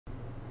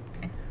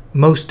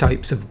Most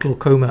types of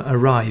glaucoma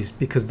arise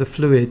because the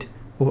fluid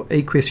or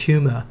aqueous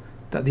humor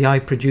that the eye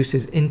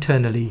produces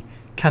internally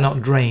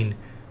cannot drain,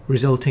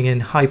 resulting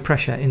in high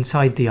pressure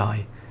inside the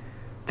eye.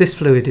 This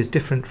fluid is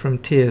different from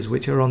tears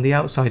which are on the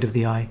outside of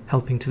the eye,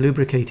 helping to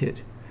lubricate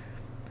it.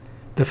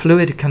 The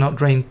fluid cannot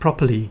drain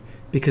properly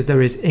because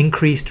there is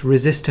increased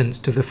resistance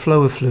to the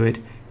flow of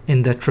fluid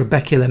in the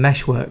trabecular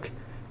meshwork,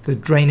 the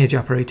drainage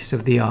apparatus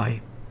of the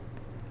eye.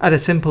 At a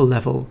simple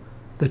level,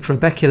 the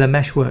trabecular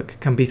meshwork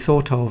can be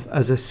thought of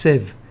as a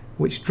sieve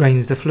which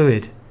drains the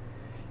fluid.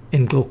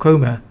 In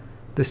glaucoma,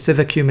 the sieve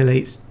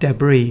accumulates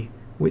debris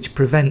which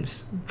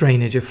prevents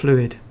drainage of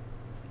fluid.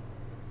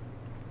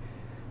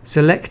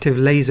 Selective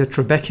laser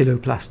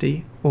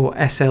trabeculoplasty, or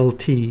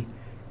SLT,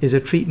 is a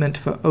treatment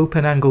for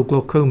open-angle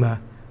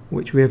glaucoma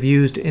which we have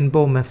used in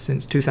Bournemouth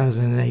since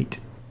 2008.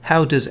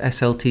 How does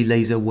SLT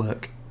laser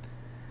work?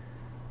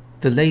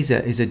 The laser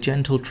is a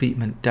gentle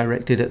treatment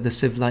directed at the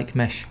sieve-like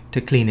mesh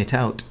to clean it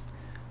out.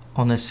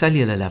 On a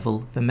cellular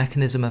level, the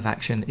mechanism of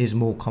action is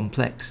more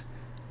complex.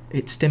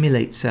 It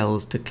stimulates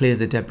cells to clear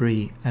the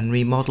debris and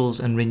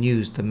remodels and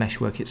renews the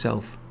meshwork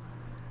itself.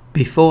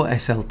 Before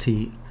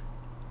SLT,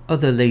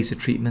 other laser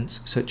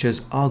treatments such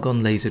as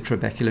argon laser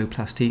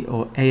trabeculoplasty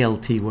or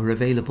ALT were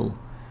available,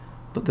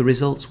 but the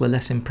results were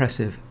less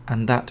impressive,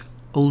 and that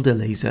older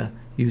laser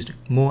used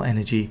more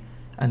energy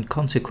and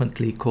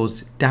consequently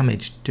caused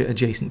damage to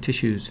adjacent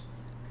tissues.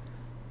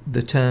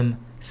 The term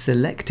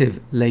selective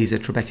laser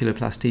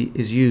trabeculoplasty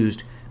is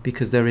used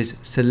because there is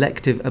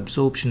selective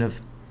absorption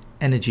of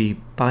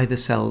energy by the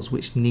cells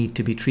which need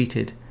to be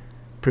treated,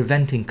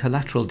 preventing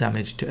collateral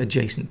damage to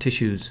adjacent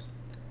tissues.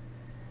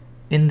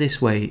 In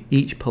this way,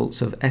 each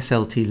pulse of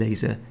SLT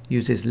laser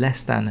uses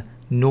less than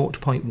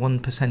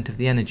 0.1% of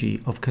the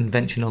energy of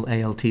conventional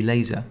ALT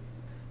laser.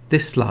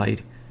 This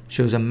slide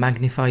shows a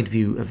magnified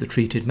view of the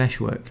treated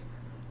meshwork,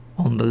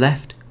 on the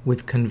left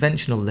with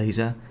conventional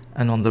laser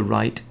and on the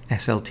right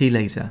SLT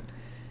laser.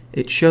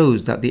 It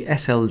shows that the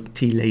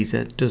SLT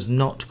laser does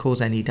not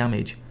cause any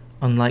damage,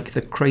 unlike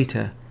the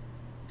crater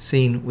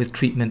seen with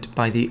treatment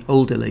by the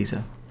older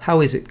laser.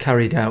 How is it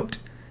carried out?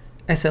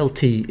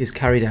 SLT is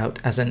carried out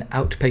as an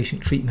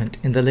outpatient treatment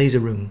in the laser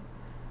room.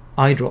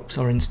 Eye drops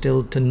are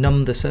instilled to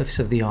numb the surface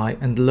of the eye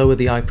and lower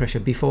the eye pressure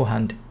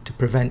beforehand to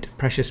prevent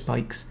pressure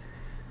spikes.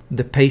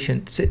 The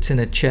patient sits in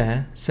a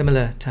chair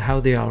similar to how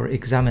they are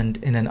examined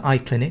in an eye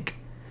clinic.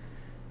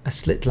 A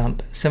slit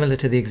lamp similar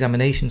to the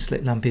examination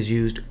slit lamp is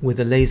used with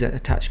a laser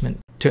attachment.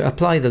 To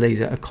apply the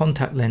laser, a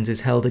contact lens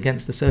is held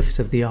against the surface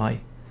of the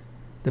eye.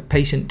 The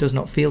patient does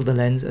not feel the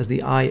lens as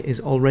the eye is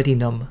already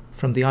numb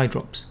from the eye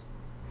drops.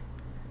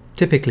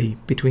 Typically,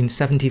 between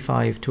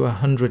 75 to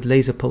 100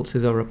 laser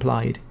pulses are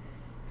applied,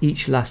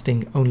 each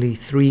lasting only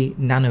 3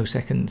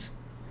 nanoseconds.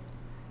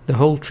 The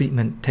whole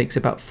treatment takes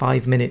about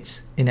 5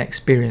 minutes in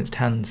experienced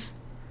hands.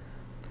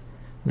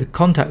 The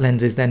contact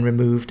lens is then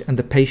removed and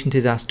the patient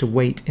is asked to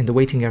wait in the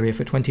waiting area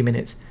for 20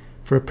 minutes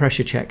for a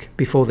pressure check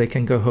before they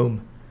can go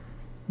home.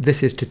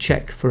 This is to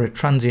check for a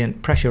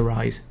transient pressure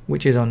rise,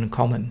 which is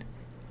uncommon.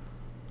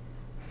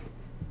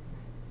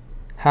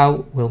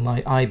 How will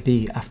my eye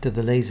be after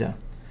the laser?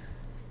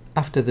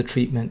 After the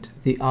treatment,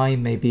 the eye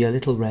may be a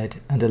little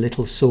red and a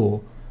little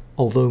sore,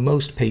 although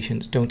most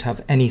patients don't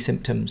have any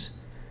symptoms.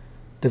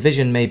 The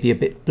vision may be a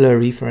bit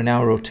blurry for an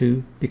hour or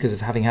two because of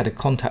having had a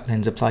contact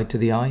lens applied to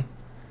the eye.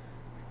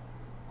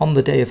 On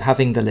the day of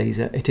having the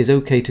laser, it is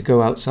okay to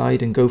go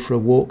outside and go for a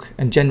walk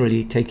and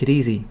generally take it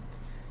easy.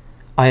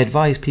 I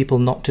advise people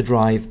not to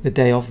drive the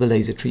day of the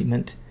laser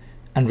treatment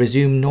and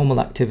resume normal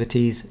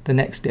activities the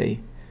next day.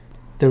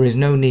 There is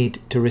no need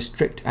to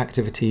restrict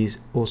activities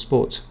or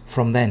sports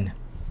from then.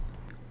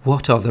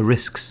 What are the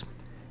risks?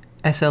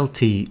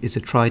 SLT is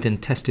a tried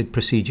and tested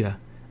procedure,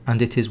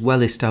 and it is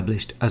well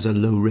established as a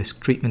low-risk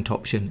treatment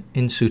option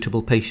in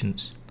suitable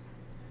patients.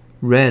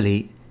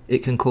 Rarely,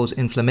 it can cause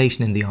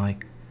inflammation in the eye,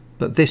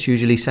 but this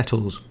usually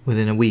settles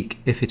within a week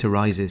if it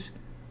arises.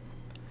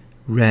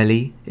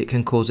 Rarely, it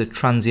can cause a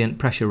transient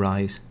pressure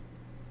rise.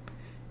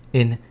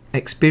 In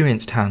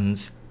experienced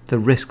hands, the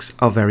risks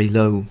are very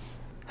low.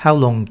 How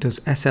long does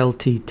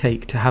SLT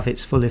take to have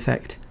its full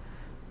effect?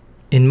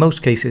 In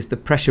most cases, the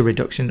pressure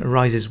reduction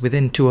arises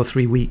within 2 or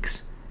 3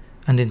 weeks,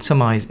 and in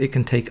some eyes it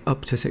can take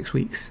up to 6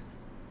 weeks.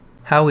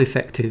 How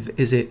effective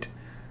is it?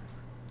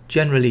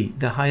 Generally,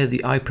 the higher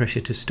the eye pressure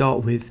to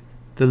start with,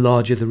 the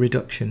larger the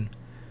reduction.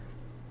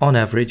 On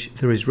average,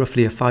 there is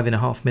roughly a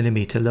 5.5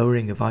 mm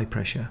lowering of eye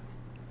pressure.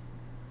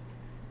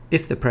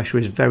 If the pressure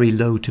is very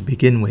low to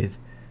begin with,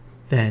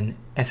 then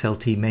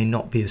SLT may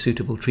not be a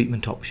suitable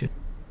treatment option.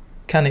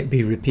 Can it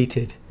be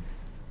repeated?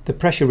 The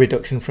pressure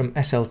reduction from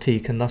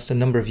SLT can last a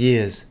number of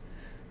years.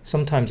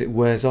 Sometimes it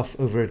wears off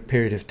over a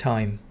period of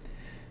time.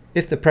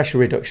 If the pressure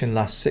reduction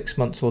lasts 6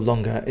 months or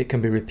longer, it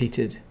can be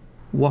repeated.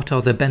 What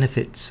are the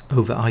benefits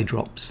over eye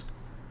drops?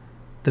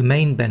 The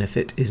main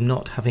benefit is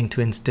not having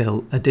to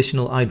instill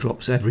additional eye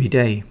drops every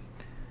day.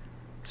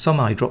 Some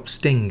eye drops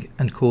sting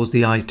and cause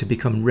the eyes to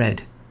become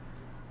red.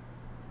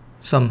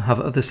 Some have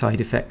other side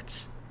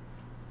effects.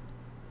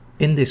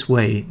 In this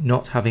way,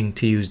 not having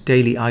to use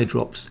daily eye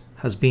drops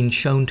has been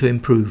shown to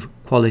improve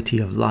quality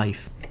of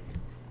life.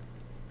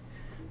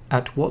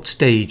 At what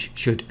stage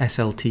should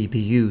SLT be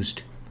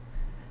used?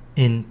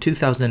 In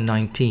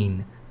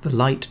 2019, the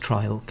LIGHT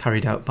trial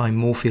carried out by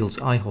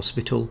Moorfields Eye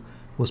Hospital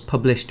was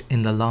published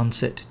in the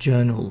Lancet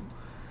Journal.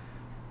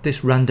 This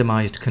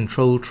randomized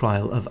control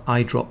trial of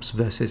eye drops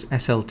versus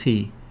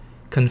SLT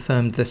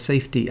confirmed the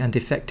safety and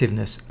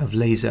effectiveness of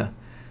laser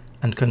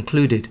and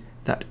concluded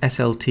that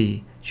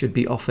SLT should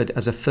be offered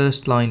as a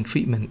first-line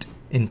treatment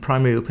in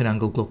primary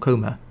open-angle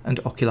glaucoma and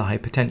ocular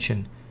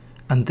hypertension,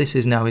 and this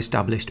is now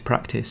established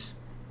practice.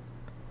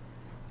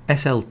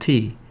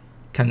 SLT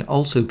can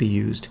also be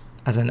used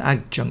as an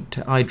adjunct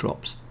to eye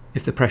drops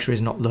if the pressure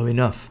is not low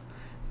enough,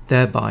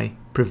 thereby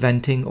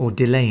preventing or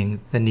delaying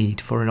the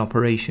need for an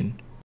operation.